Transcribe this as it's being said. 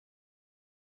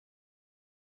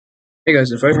Hey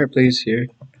guys, if Fireheart Plays here,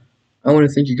 I want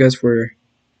to thank you guys for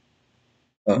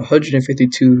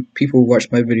 152 people who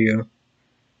watched my video,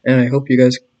 and I hope you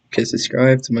guys can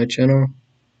subscribe to my channel.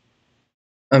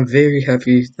 I'm very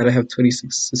happy that I have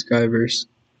 26 subscribers,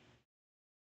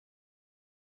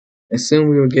 and soon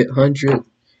we will get 100.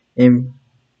 And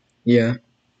yeah,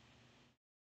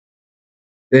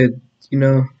 the you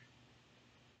know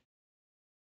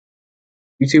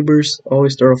YouTubers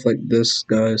always start off like this,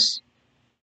 guys.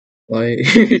 Like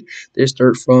they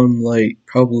start from like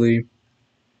 0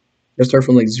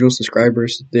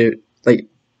 subscribers. They like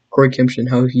Corey Kempson,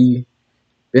 how he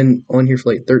been on here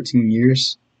for like 13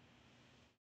 years.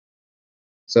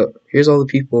 So here's all the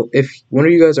people. If one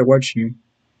of you guys are watching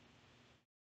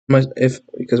if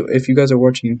you guys are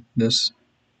watching this,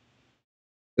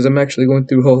 because I'm actually going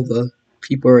through all the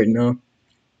people right now.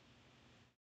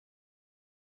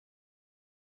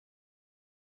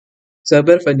 So I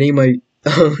bet if I name my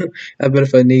I bet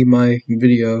if I name my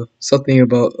video something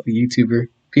about a YouTuber,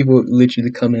 people would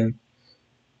literally come in.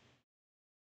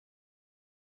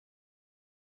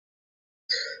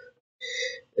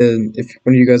 And if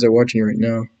one of you guys are watching right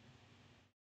now,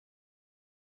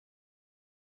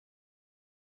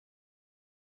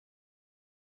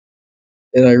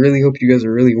 and I really hope you guys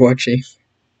are really watching.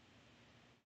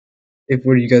 If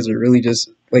one of you guys are really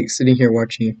just like sitting here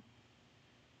watching,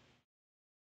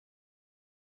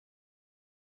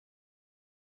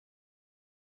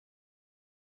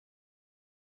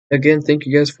 again, thank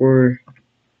you guys for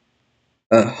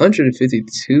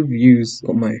 152 views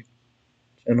on my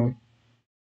channel.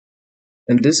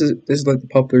 And this is like the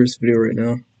popularest video right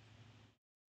now.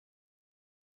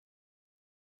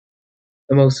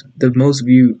 The most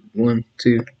viewed one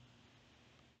too.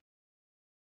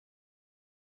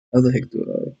 How the heck do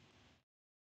I?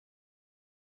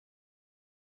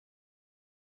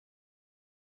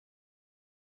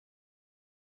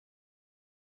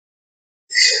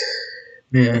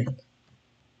 Man,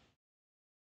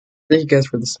 thank you guys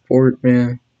for the support,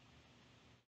 man.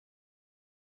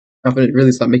 I'm gonna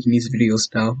really stop making these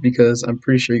videos now because I'm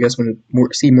pretty sure you guys want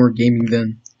to see more gaming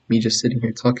than me just sitting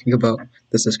here talking about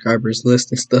the subscribers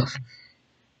list and stuff.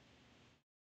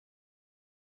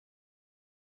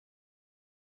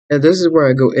 And this is where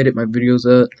I go edit my videos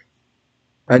at.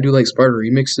 I do like Sparta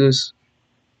remixes,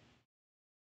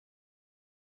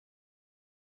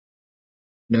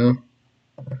 you know.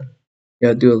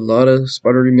 Yeah, I do a lot of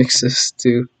Sparta remixes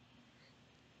too.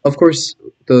 Of course,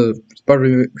 the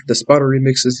Sparta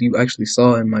remixes you actually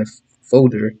saw in my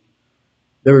folder.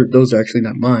 Those are actually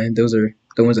not mine. Those are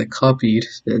the ones I copied,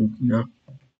 and you know.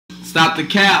 Stop the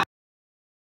cap.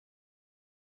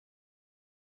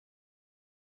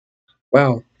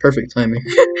 Wow, perfect timing.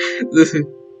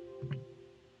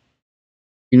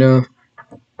 You know,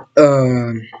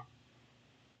 um,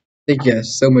 thank you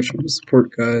guys so much for the support,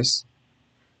 guys.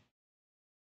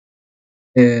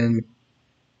 And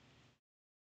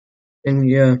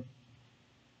yeah,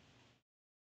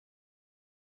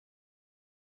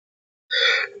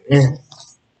 yeah.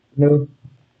 You know,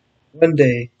 one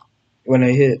day when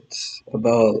I hit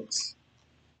about,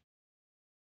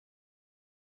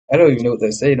 I don't even know what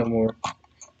they say no more.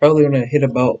 Probably when I hit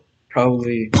about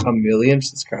probably a million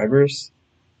subscribers,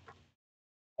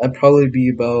 I'd probably be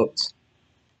about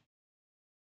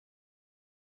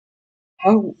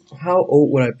how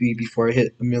old would I be before I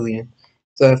hit a million?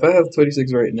 So if I have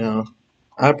 26 right now,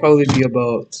 I'd probably be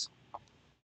about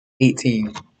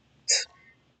 18.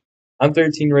 I'm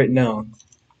 13 right now.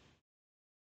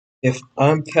 If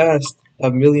I'm past a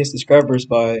million subscribers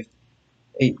by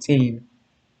 18,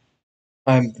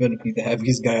 I'm gonna be the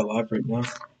happiest guy alive right now.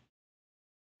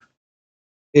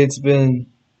 It's been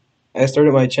I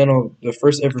started my channel. The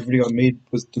first ever video I made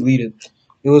was deleted.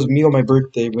 It was me on my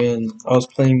birthday when I was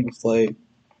playing with like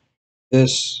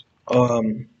this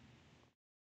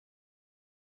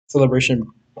celebration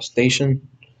station,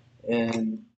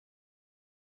 and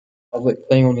I was like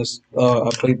playing on this. I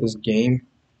played this game,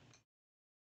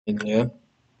 and yeah,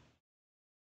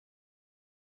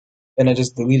 and I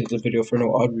just deleted the video for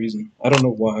no odd reason. I don't know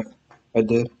why I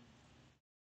did,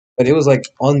 but it was like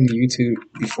on YouTube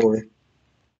before.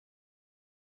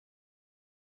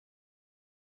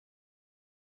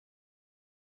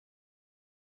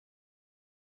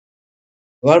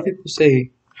 A lot of people say,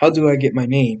 "How do I get my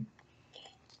name?"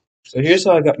 So here's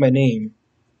how I got my name.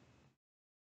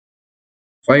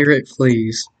 Fire it,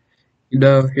 please. You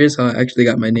know, here's how I actually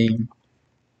got my name.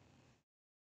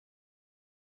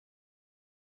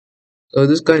 So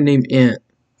this guy named Ant,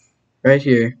 right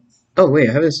here. Oh wait,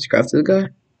 I haven't subscribed to the guy?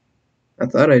 I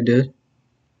thought I did.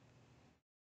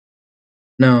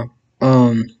 No.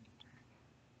 Um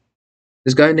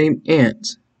This guy named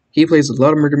Ant. He plays a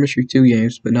lot of Murder Mystery 2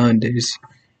 games, but nowadays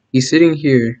he's sitting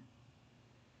here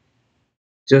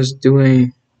just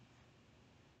doing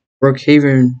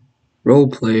Brookhaven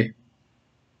roleplay.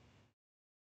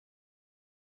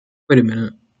 Wait a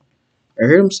minute. I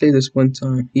heard him say this one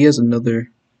time. He has another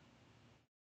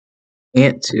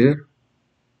Ant too.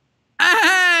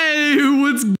 Hey,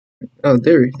 what's Oh,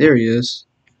 there he is.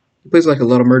 He plays like a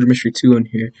lot of Murder Mystery 2 on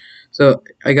here. So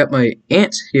I got my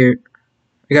ants here.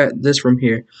 I got this from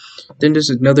here. Then there's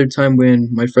another time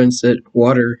when my friend said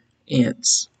water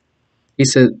ants. He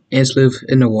said ants live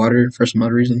in the water for some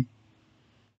odd reason.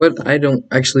 But I don't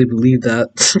actually believe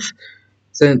that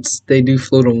since they do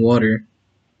float on water.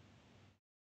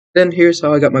 Then here's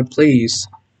how I got my plays.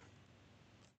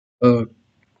 Okay,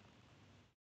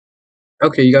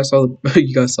 you guys saw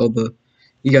the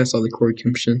you guys saw the Corey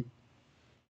Kempson.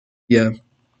 Yeah.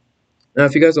 Now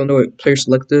if you guys don't know what player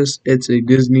select is, it's a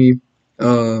Disney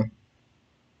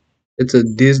it's a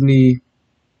Disney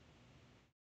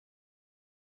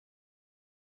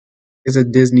it's a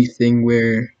Disney thing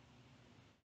where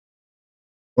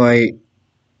like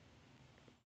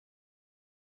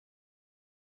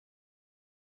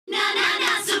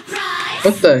Surprise!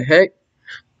 what the heck?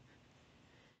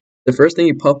 The first thing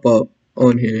you pop up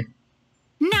on here.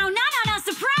 Now,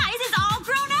 surprise is all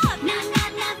grown up.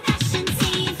 Fashion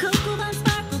scene, Cocoa Bun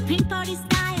Sparkle, Pink Party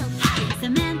Style.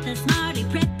 Samantha, Smarty,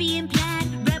 Preppy and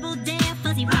Plaid, Rebel Day,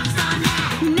 Fuzzy Rocks on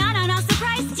that.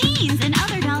 Surprise teens and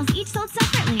other dolls each sold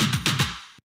separately.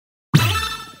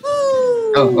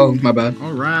 Oh, my bad.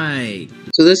 all right?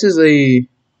 So this is a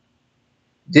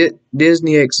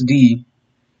Disney XD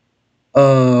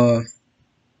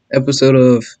episode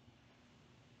of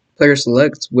Player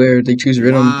Select where they choose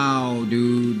random. Wow,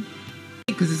 dude.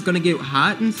 Because it's gonna get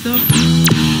hot and stuff.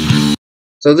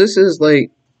 So this is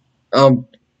like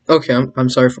okay, I'm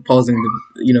sorry for pausing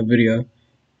the video.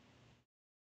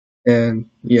 And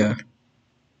yeah.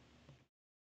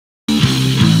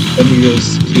 Let me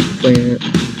just keep playing it.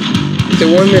 It's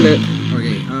 1 minute.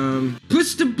 Okay,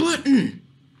 push the button.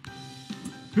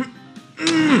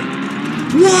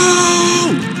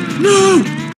 Whoa! No!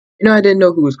 I didn't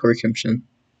know who was Corey Kempson.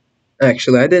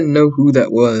 Actually, I didn't know who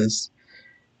that was.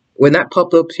 When that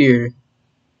popped up here,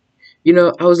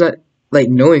 I was not like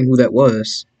knowing who that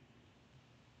was.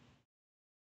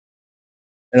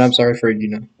 And I'm sorry for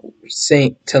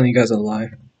telling you guys a lie.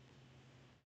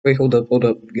 Wait, hold up,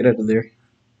 get out of there.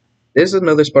 There's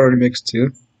another Spot Remix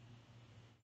too.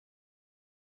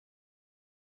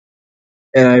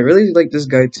 And I really like this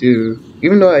guy too,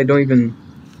 even though I don't even,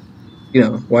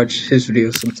 watch his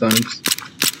videos sometimes.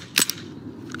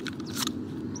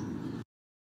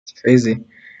 It's crazy.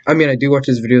 I mean, I do watch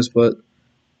his videos, but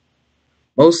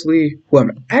mostly who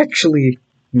I'm actually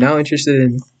now interested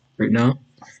in right now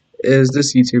is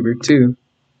this YouTuber too.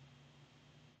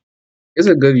 He's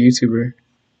a good YouTuber. You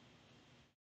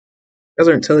guys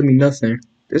aren't telling me nothing.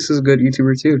 This is a good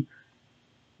YouTuber too.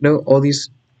 All these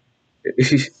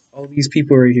all these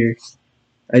people right here.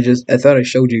 I thought I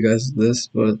showed you guys this,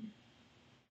 but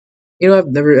I've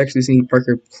never actually seen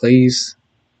Parker Plays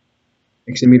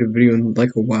actually made a video in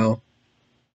like a while.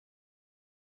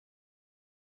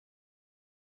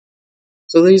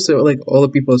 So these are like all the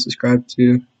people I subscribe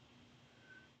to.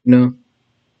 And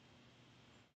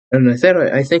I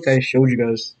think I showed you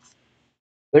guys.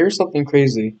 There's something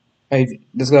crazy.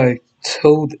 This guy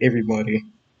told everybody,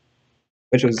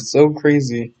 which was so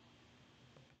crazy.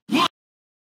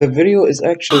 The video is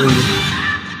actually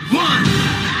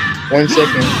 1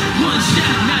 second.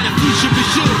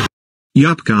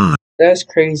 Yup, God. That's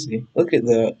crazy. Look at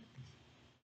that.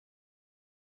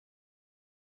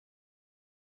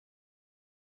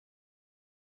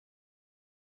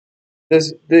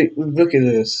 Look at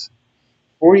this.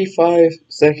 45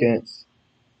 seconds.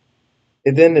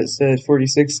 And then it said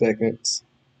 46 seconds.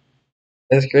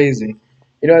 That's crazy.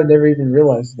 I've never even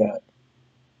realized that.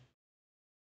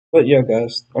 But yeah,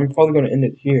 guys, I'm probably gonna end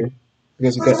it here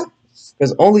because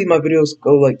only my videos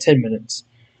go like 10 minutes.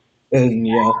 And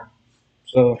yeah,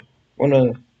 so I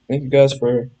wanna thank you guys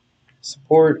for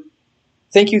support.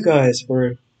 Thank you guys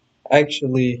for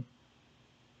actually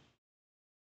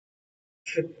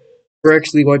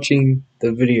watching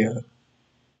the video.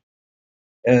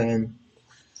 And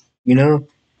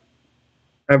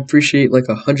I appreciate like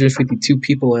 152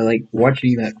 people are like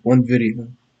watching that one video.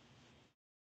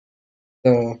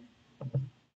 So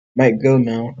might go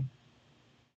now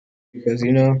because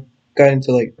got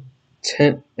into like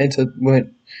 10 as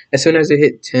soon as I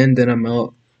hit 10 then I'm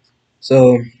out.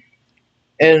 So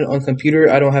and on computer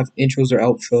I don't have intros or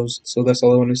outros, so that's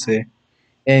all I want to say.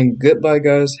 And goodbye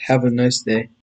guys, have a nice day.